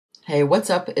Hey, what's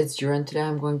up? It's Duran. Today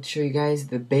I'm going to show you guys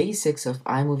the basics of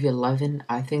iMovie 11.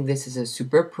 I think this is a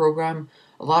superb program.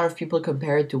 A lot of people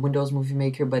compare it to Windows Movie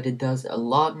Maker, but it does a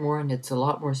lot more and it's a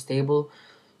lot more stable.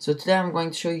 So today I'm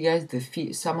going to show you guys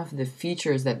some of the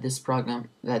features that this program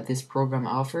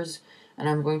offers, and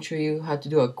I'm going to show you how to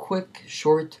do a quick,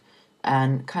 short,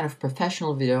 and kind of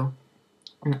professional video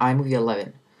in iMovie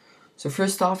 11. So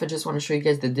first off, I just want to show you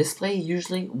guys the display.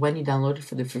 Usually when you download it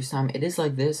for the first time, it is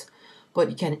like this, but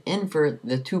you can invert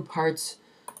the two parts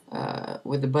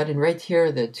with the button right here,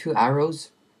 the two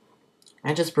arrows.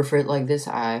 I just prefer it like this.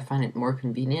 I find it more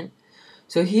convenient.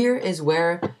 So here is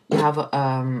where you have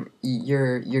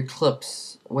your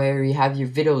clips, where you have your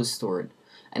videos stored,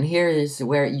 and here is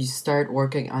where you start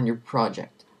working on your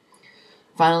project.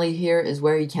 Finally, here is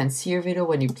where you can see your video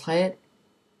when you play it.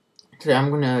 Today I'm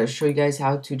going to show you guys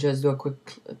how to just do a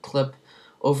quick clip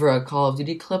over a Call of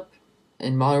Duty clip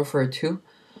in Modern Warfare 2.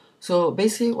 So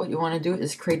basically what you want to do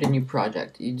is create a new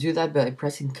project. You do that by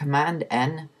pressing Command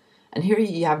N, and here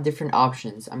you have different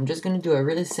options. I'm just going to do a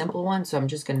really simple one, so I'm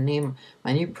just going to name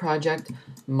my new project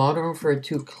Modern Warfare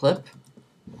 2 clip,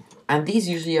 and these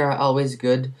usually are always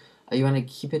good. You want to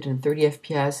keep it in 30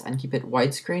 FPS and keep it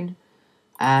widescreen,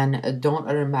 and don't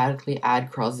automatically add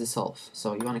cross dissolve.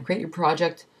 So you want to create your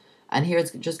project, and here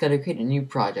it's just going to create a new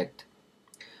project.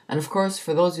 And of course,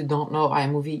 for those who don't know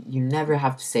iMovie, you never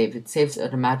have to save. It saves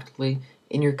automatically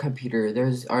in your computer.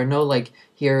 There's no like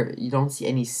here, you don't see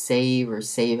any save or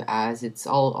save as. It's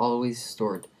always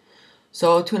stored.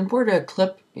 So to import a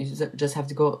clip, you just have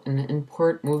to go and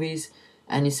import movies,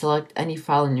 and you select any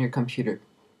file in your computer.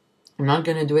 I'm not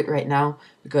going to do it right now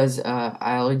because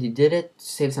I already did it to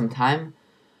save some time.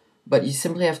 But you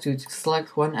simply have to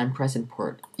select one and press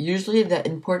import. Usually the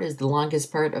import is the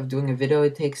longest part of doing a video.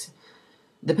 It takes,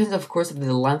 depends of course on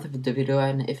the length of the video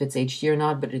and if it's HD or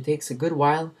not, but it takes a good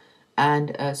while.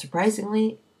 And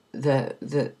surprisingly,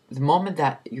 the moment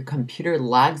that your computer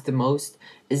lags the most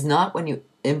is not when you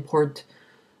import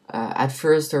at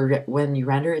first or when you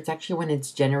render. It's actually when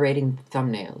it's generating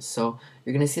thumbnails. So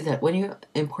you're going to see that when you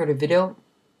import a video,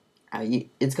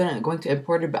 it's going to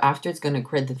import it, but after it's going to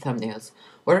create the thumbnails.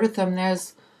 What are the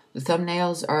thumbnails? The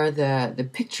thumbnails are the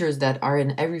pictures that are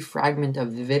in every fragment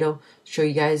of the video. Show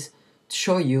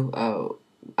you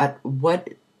at what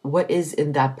is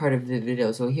in that part of the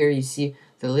video. So here you see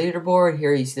the leaderboard,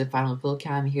 here you see the final kill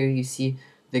cam, here you see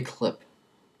the clip.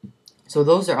 So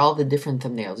those are all the different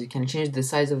thumbnails. You can change the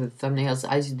size of the thumbnails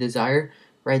as you desire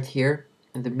right here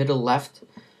in the middle left.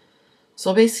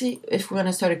 So basically, if we want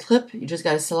to start a clip, you just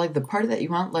got to select the part that you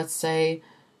want. Let's say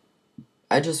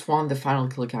I just want the final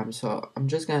kill cam, so I'm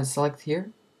just going to select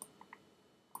here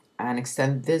and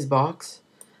extend this box,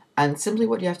 and simply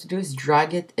what you have to do is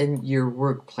drag it in your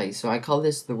workplace. So I call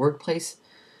this the workplace,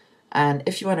 and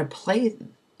if you want to play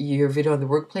your video in the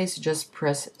workplace, just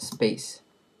press space.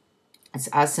 It's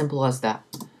as simple as that.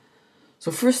 So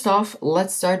first off,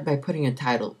 let's start by putting a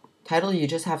title. You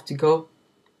just have to go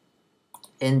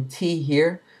in T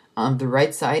here on the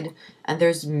right side, and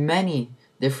there's many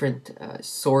different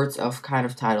sorts of kind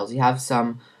of titles. You have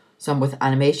some with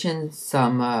animation,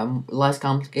 some less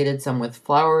complicated, some with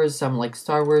flowers, some like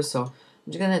Star Wars. So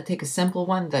I'm just gonna take a simple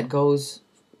one that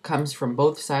comes from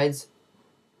both sides,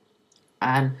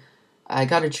 and I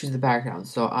gotta choose the background.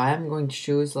 So I am going to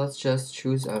choose, let's just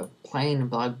choose a plain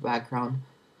black background,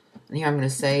 and here I'm gonna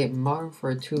say Modern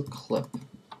Warfare 2 clip.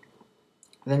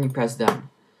 Then you press done.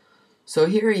 So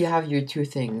here you have your two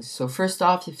things. So first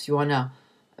off, if you wanna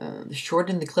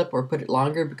shorten the clip or put it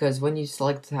longer, because when you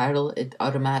select the title, it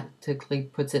automatically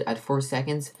puts it at 4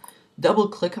 seconds. Double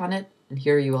click on it, and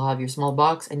here you will have your small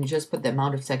box, and you just put the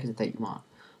amount of seconds that you want.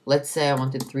 Let's say I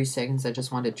wanted 3 seconds, I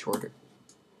just want it shorter.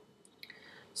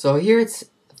 So here it's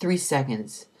 3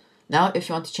 seconds. Now if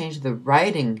you want to change the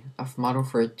writing of Modern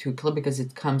Warfare 2 clip, because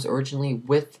it comes originally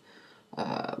with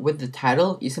the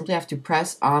title, you simply have to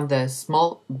press on the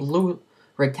small blue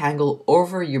rectangle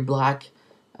over your black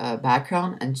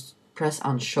background and press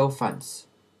on show fonts.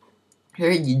 Here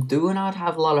you do not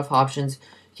have a lot of options.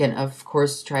 You can of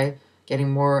course try getting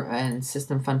more in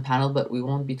system font panel, but we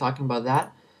won't be talking about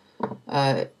that.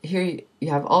 Here you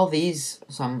have all these,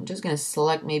 so I'm just going to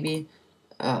select maybe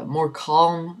more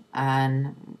calm,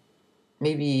 and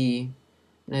maybe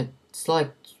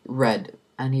select red,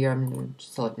 and here I'm going to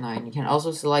select 9. You can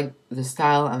also select the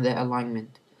style and the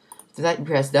alignment. After that, you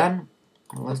press done,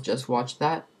 and let's just watch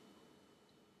that.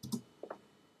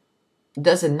 It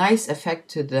does a nice effect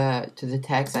to the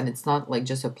text, and it's not like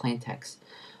just a plain text.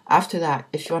 After that,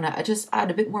 if you want to just add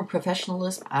a bit more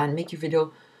professionalism and make your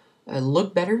video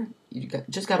look better, you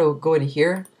just got to go in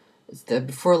here. It's the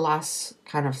before last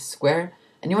kind of square,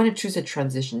 and you want to choose a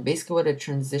transition. Basically what a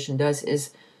transition does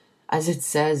is, as it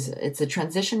says, it's a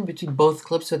transition between both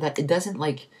clips so that it doesn't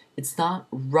like, it's not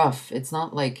rough, it's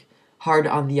not like hard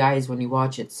on the eyes when you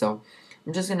watch it. So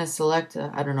I'm just gonna select,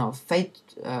 I don't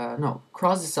know,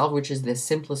 cross dissolve, which is the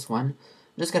simplest one.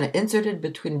 I'm just gonna insert it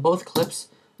between both clips.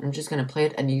 I'm just gonna play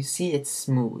it, and you see it's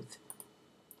smooth.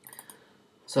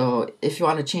 So if you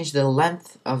want to change the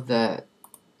length of the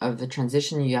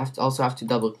transition, you also have to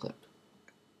double click.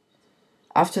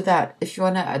 After that, if you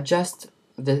want to adjust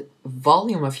the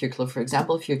volume of your clip, for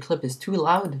example, if your clip is too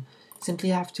loud, simply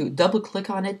have to double click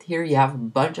on it. Here you have a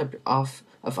bunch of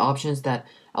options that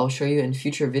I'll show you in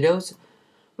future videos.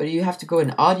 But you have to go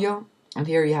in audio, and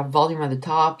here you have volume at the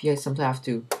top. You simply have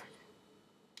to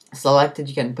select it.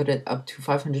 You can put it up to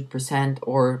 500%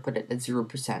 or put it at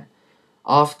 0%.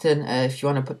 Often, if you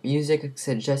want to put music, I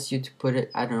suggest you to put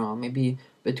it, I don't know, maybe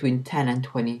between 10 and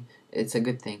 20. It's a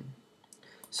good thing.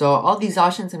 So all these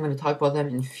options, I'm going to talk about them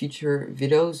in future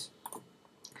videos.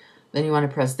 Then you want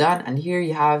to press done, and here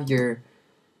you have your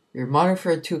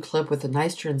Monitor 2 clip with a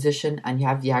nice transition, and you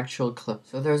have the actual clip.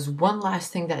 So there's one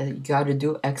last thing that you got to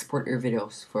do: export your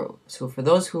videos. So for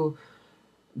those who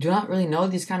do not really know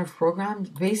these kind of programs,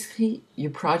 basically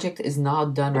your project is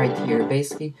not done right here.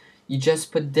 Basically, you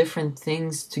just put different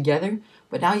things together,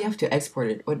 but now you have to export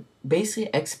it. What basically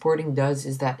exporting does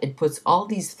is that it puts all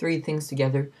these three things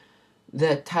together: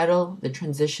 the title, the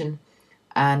transition,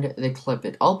 and the clip.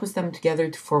 It all puts them together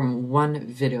to form one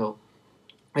video.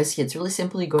 I see it's really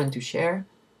simply going to share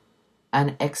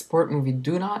and export movie.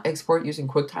 Do not export using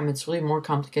QuickTime. It's really more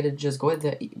complicated. Just go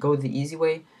the easy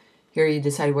way. Here you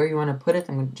decide where you want to put it.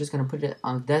 I'm just going to put it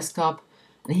on the desktop.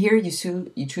 And here you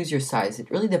choose your size. It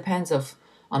really depends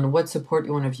on what support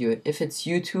you want to view it. If it's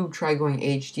YouTube, try going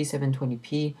HD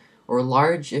 720p, or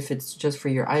large if it's just for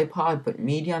your iPod, but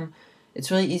medium.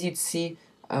 It's really easy to see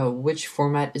which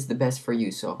format is the best for you.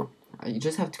 So you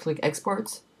just have to click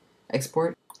export.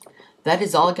 That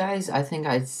is all, guys. I think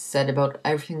I said about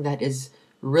everything that is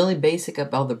really basic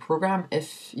about the program.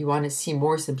 If you want to see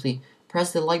more, simply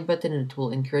press the like button and it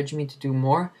will encourage me to do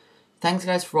more. Thanks,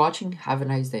 guys, for watching. Have a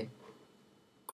nice day.